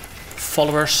the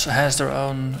followers has their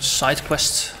own side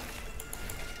quest.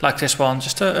 Like this one,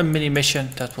 just a mini mission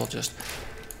that will just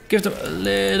give them a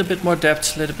little bit more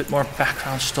depth, a little bit more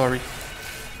background story.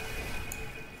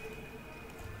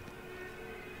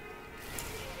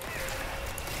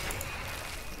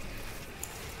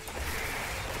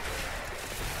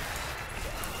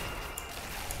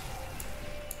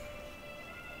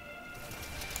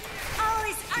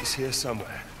 He's here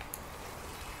somewhere.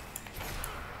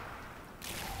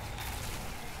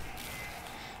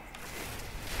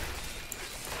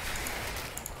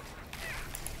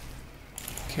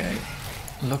 Okay,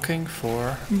 looking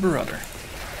for brother.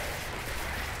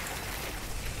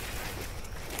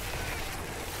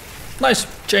 Nice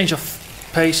change of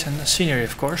pace and scenery,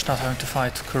 of course, not having to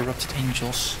fight corrupted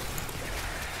angels,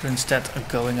 but instead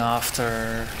going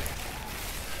after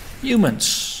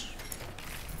humans.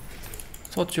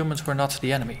 Thought humans were not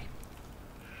the enemy.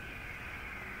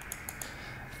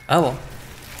 Oh well.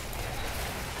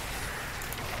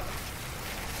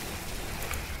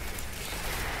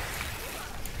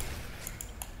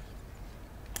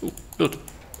 Ooh, loot.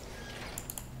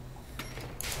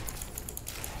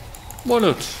 More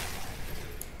loot.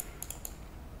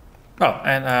 Oh,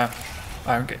 and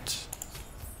iron gates.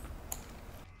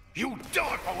 You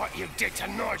died for what you did to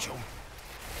Nigel.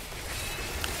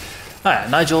 Ah, yeah,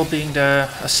 Nigel being the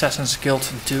Assassin's Guild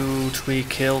dude we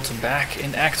killed back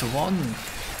in Act 1.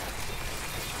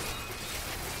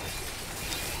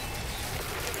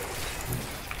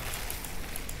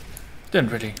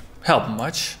 Didn't really help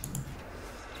much.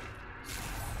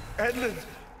 Edmund!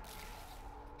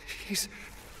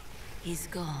 He's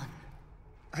gone.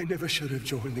 I never should have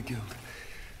joined the guild.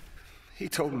 He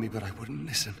told me, but I wouldn't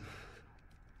listen.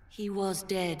 He was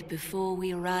dead before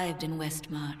we arrived in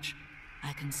Westmarch.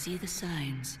 I can see the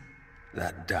signs.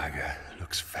 That dagger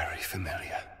looks very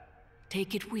familiar.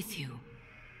 Take it with you.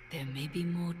 There may be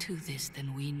more to this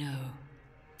than we know.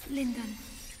 Lyndon,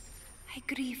 I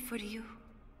grieve for you.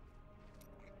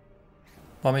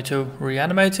 Want me to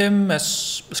reanimate him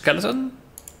as a skeleton?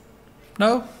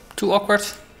 No? Too awkward?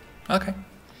 Okay.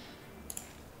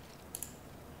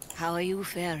 How are you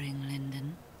faring,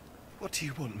 Lyndon? What do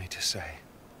you want me to say?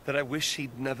 That I wish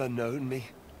he'd never known me.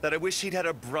 That I wish he'd had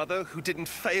a brother who didn't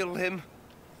fail him.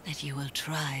 That you will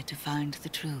try to find the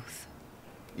truth.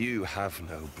 You have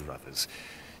no brothers.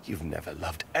 You've never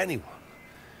loved anyone.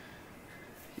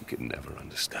 You can never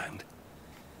understand.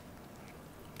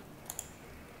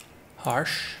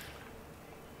 Harsh.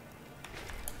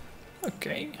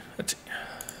 Okay, let's see.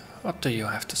 What do you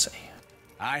have to say?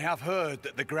 I have heard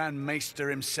that the Grand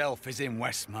Maester himself is in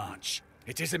Westmarch.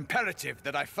 It is imperative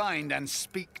that I find and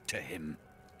speak to him.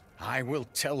 I will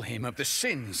tell him of the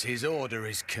sins his order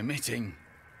is committing.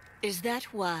 Is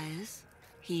that wise?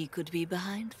 He could be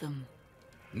behind them.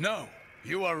 No,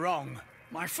 you are wrong.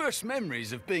 My first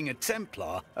memories of being a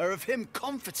Templar are of him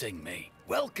comforting me,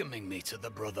 welcoming me to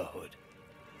the Brotherhood.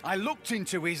 I looked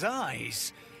into his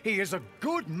eyes. He is a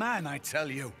good man, I tell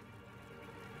you.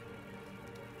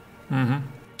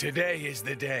 Today is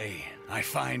the day I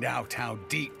find out how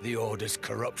deep the Order's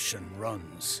corruption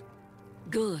runs.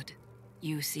 Good.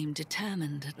 You seem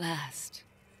determined at last.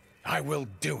 I will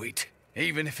do it,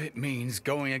 even if it means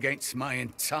going against my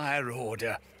entire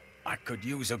Order. I could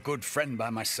use a good friend by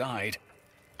my side.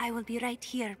 I will be right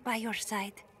here by your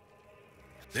side.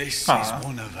 This is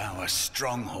one of our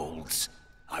strongholds.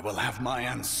 I will have my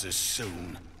answers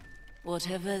soon.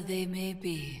 Whatever they may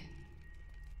be.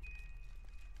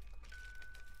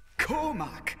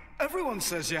 Cormac! Everyone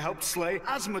says you helped slay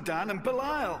Asmodan and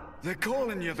Belial. They're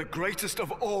calling you the greatest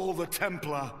of all the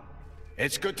Templar.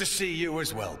 It's good to see you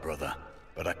as well, brother.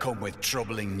 But I come with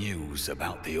troubling news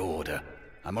about the Order.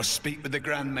 I must speak with the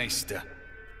Grand Maester.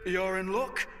 You're in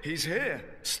luck. He's here.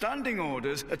 Standing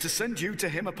orders are to send you to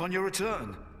him upon your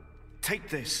return. Take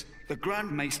this, the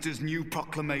Grand Maester's new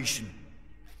proclamation.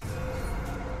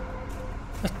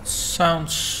 That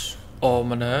sounds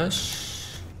ominous.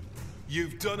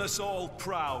 You've done us all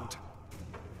proud.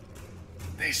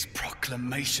 This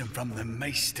proclamation from the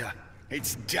Maester,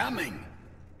 it's damning.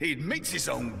 He admits his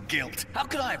own guilt. How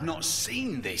could I have not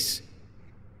seen this?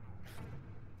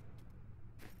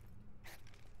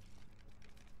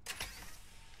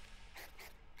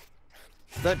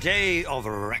 The day of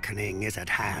reckoning is at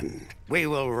hand. We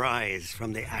will rise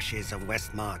from the ashes of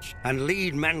Westmarch and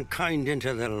lead mankind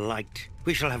into the light.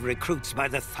 We shall have recruits by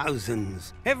the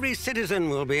thousands. Every citizen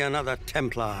will be another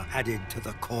Templar added to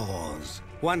the cause.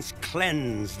 Once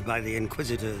cleansed by the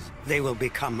Inquisitors, they will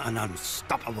become an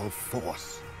unstoppable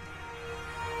force.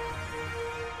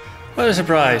 What a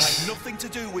surprise. Nothing to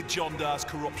do with John Dar's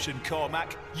corruption,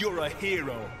 Cormac. You're a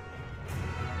hero.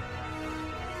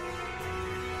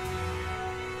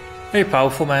 A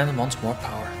powerful man wants more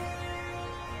power.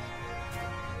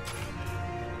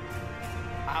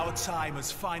 Our time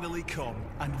has finally come,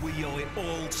 and we owe it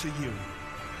all to you.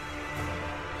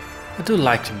 I do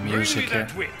like the music here.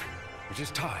 That whip. It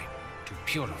is time to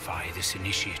purify this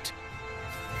initiate.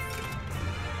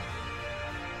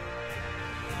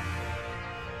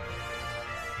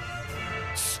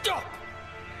 Stop!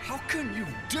 How can you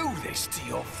do this to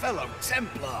your fellow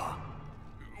Templar?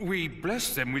 We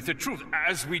bless them with the truth,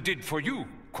 as we did for you,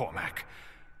 Cormac.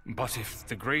 But if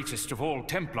the greatest of all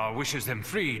Templar wishes them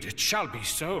freed, it shall be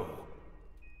so.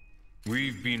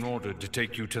 We've been ordered to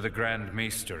take you to the Grand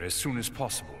Maester as soon as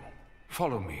possible.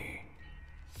 Follow me.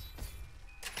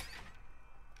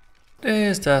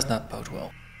 This does not bode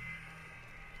well.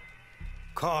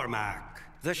 Cormac,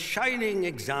 the shining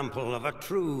example of a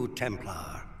true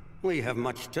Templar. We have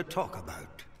much to talk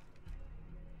about.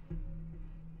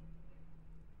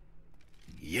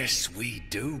 Yes, we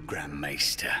do, Grand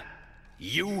Maester.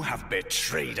 You have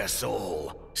betrayed us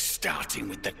all, starting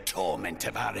with the torment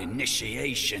of our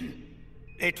initiation.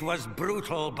 It was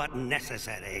brutal but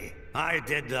necessary. I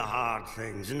did the hard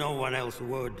things no one else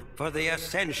would, for the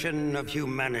ascension of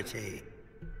humanity.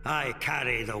 I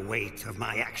carry the weight of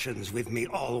my actions with me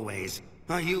always.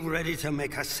 Are you ready to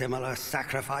make a similar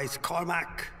sacrifice,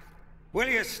 Cormac? Will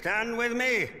you stand with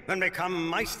me and become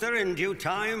Meister in due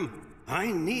time?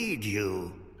 I need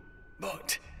you.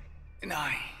 But...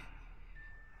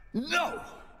 No!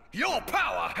 Your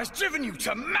power has driven you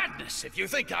to madness if you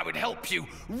think I would help you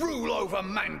rule over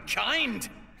mankind!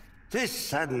 This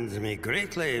saddens me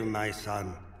greatly, my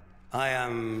son. I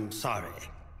am sorry.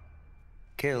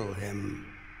 Kill him.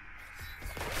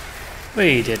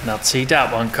 We did not see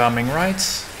that one coming, right?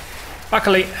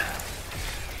 Luckily,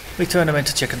 we turn them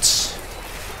into chickens.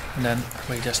 And then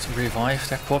we just revive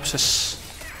their corpses.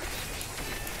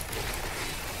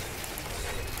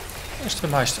 Where's the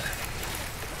Meister?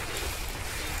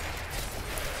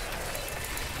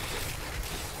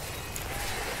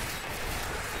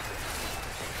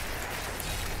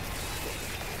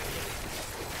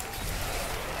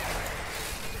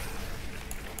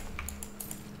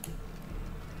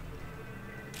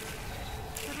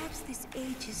 Perhaps this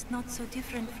age is not so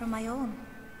different from my own.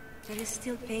 There is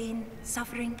still pain,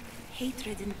 suffering,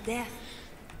 hatred, and death.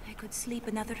 I could sleep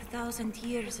another 1,000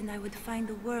 years and I would find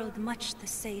the world much the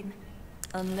same.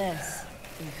 Unless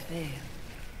we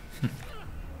fail.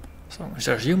 So, is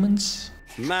there humans?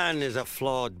 Man is a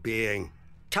flawed being.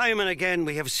 Time and again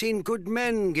we have seen good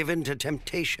men given to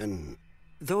temptation.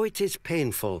 Though it is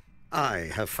painful,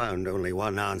 I have found only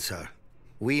one answer.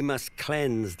 We must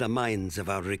cleanse the minds of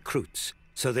our recruits,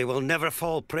 so they will never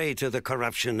fall prey to the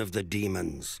corruption of the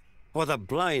demons, or the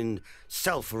blind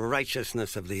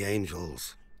self-righteousness of the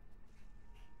angels.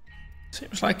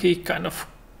 Seems like he kind of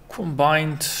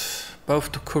combined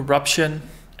both the corruption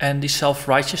and the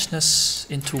self-righteousness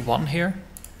into one here.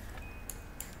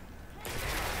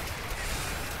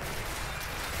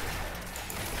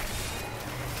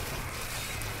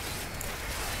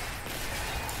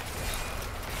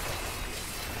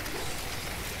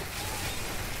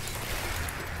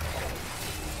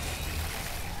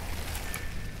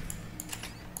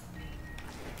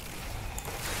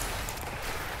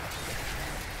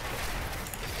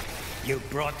 You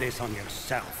brought this on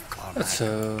yourself, Cormac.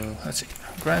 Let's see.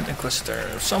 Grand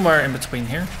Inquisitor, somewhere in between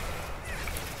here.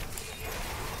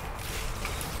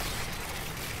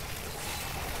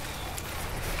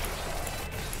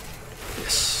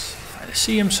 Yes, I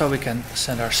see him, so we can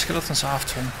send our skeletons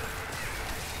after him.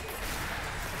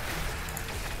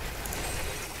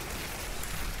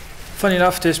 Funny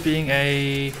enough, this being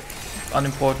a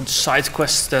unimportant side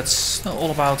quest that's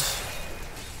all about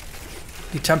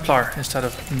the Templar instead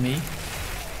of me.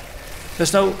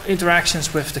 There's no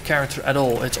interactions with the character at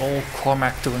all. It's all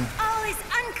Cormac doing All is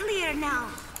unclear now.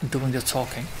 the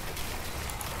talking.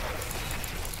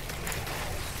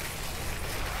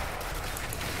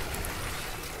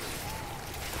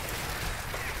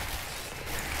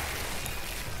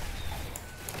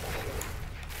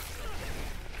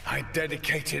 I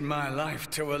dedicated my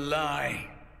life to a lie.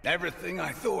 Everything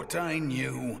I thought I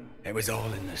knew, it was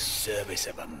all in the service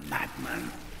of a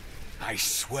madman. I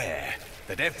swear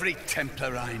that every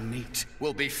Templar I meet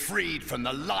will be freed from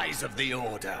the lies of the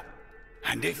Order.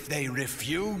 And if they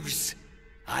refuse,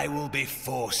 I will be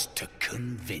forced to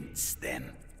convince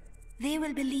them. They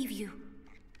will believe you.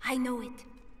 I know it.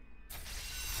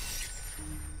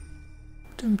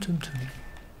 Dum dum dum.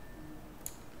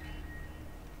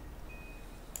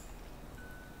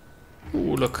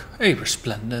 Ooh, look, a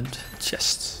resplendent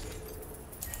chest.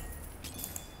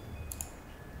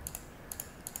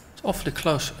 It's awfully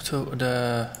close to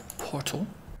the portal.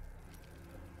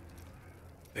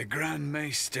 The Grand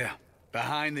Maester,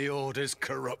 behind the Order's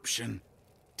corruption.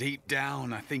 Deep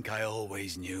down, I think I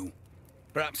always knew.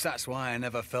 Perhaps that's why I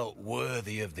never felt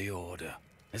worthy of the Order,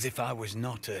 as if I was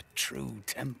not a true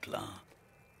Templar.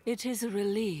 It is a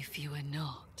relief you are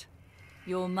not.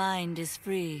 Your mind is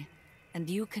free, and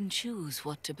you can choose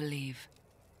what to believe.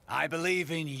 I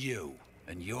believe in you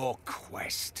and your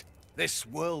quest. This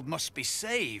world must be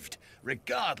saved,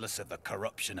 regardless of the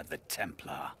corruption of the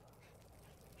Templar.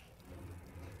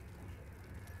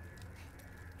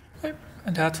 Okay,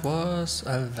 and that was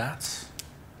that.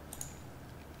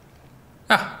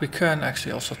 Ah, we can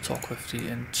actually also talk with the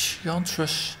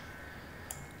Enchantress.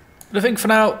 But I think for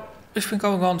now, it's been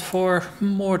going on for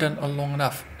more than long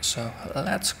enough. So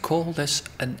let's call this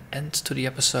an end to the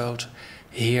episode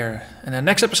here. In the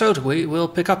next episode, we will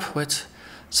pick up with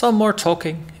some more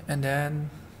talking. And then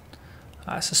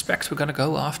I suspect we're gonna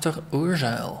go after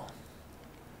Urzael.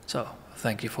 So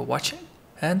thank you for watching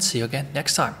and see you again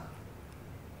next time.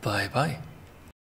 Bye bye.